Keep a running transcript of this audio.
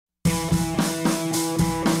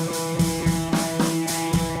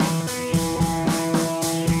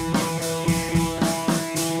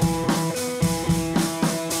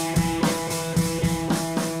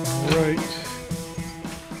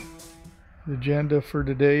agenda for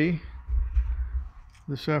today.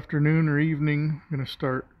 This afternoon or evening, I'm going to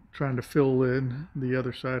start trying to fill in the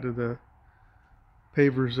other side of the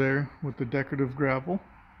pavers there with the decorative gravel.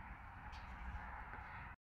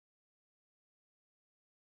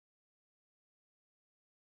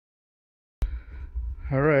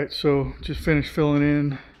 Alright, so just finished filling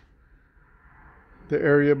in the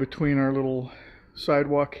area between our little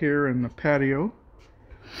sidewalk here and the patio.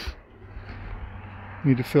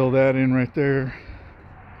 Need to fill that in right there.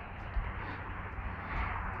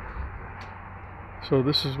 So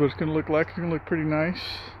this is what it's going to look like. It's going to look pretty nice.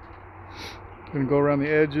 Going to go around the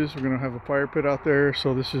edges. We're going to have a fire pit out there.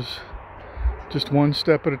 So this is just one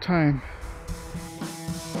step at a time.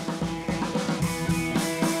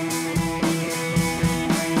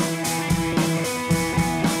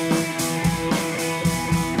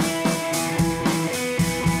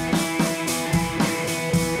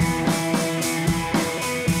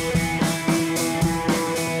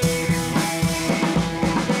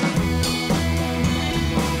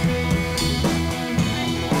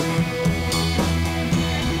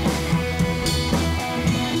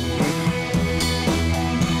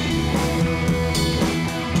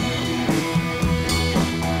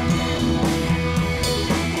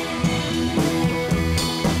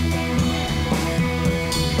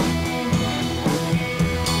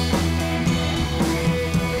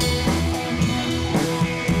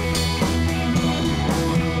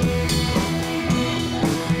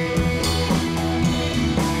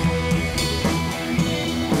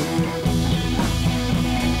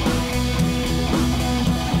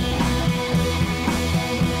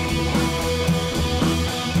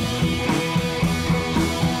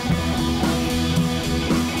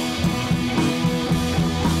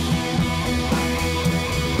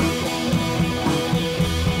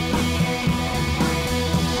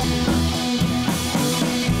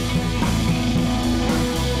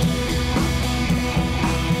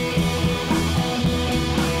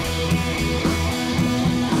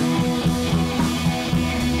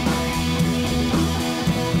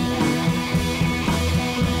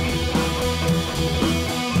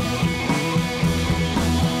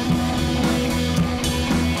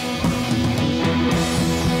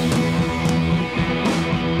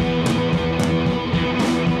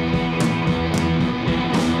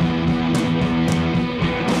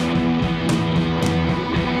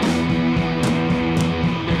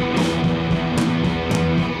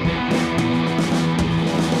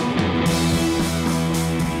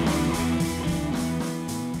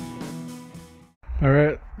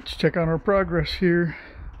 Alright, let's check on our progress here.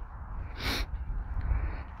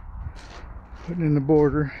 Putting in the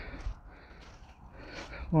border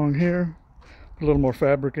along here. Put a little more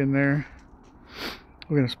fabric in there.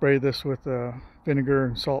 We're going to spray this with vinegar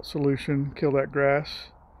and salt solution, kill that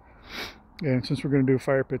grass. And since we're going to do a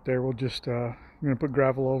fire pit there, we'll just I'm going to put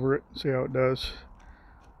gravel over it, see how it does.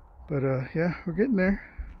 But yeah, we're getting there.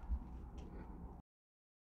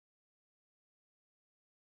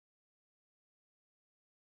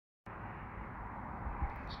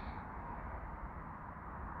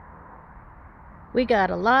 We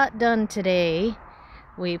got a lot done today.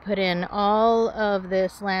 We put in all of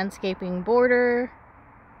this landscaping border,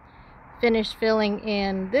 finished filling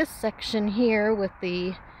in this section here with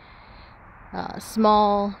the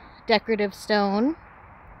small decorative stone,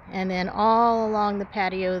 and then all along the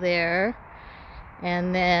patio there,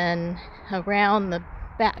 and then around the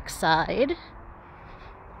back side.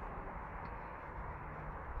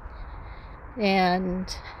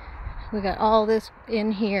 And we got all this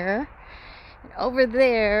in here. Over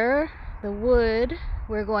there, the wood,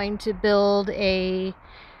 we're going to build a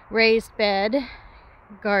raised bed,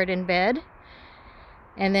 garden bed,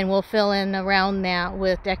 and then we'll fill in around that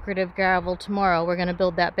with decorative gravel tomorrow. We're going to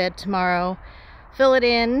build that bed tomorrow, fill it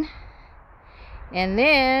in, and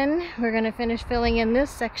then we're going to finish filling in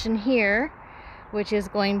this section here, which is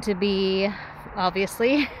going to be,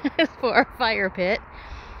 obviously, for our fire pit.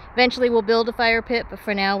 Eventually we'll build a fire pit, but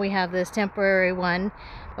for now we have this temporary one.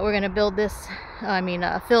 But we're going to build this,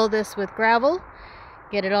 fill this with gravel,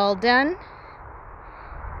 get it all done,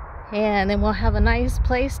 and then we'll have a nice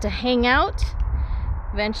place to hang out.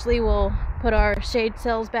 Eventually we'll put our shade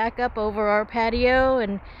cells back up over our patio,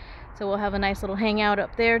 and so we'll have a nice little hangout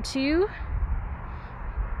up there too.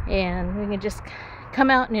 And we can just come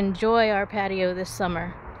out and enjoy our patio this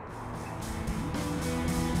summer.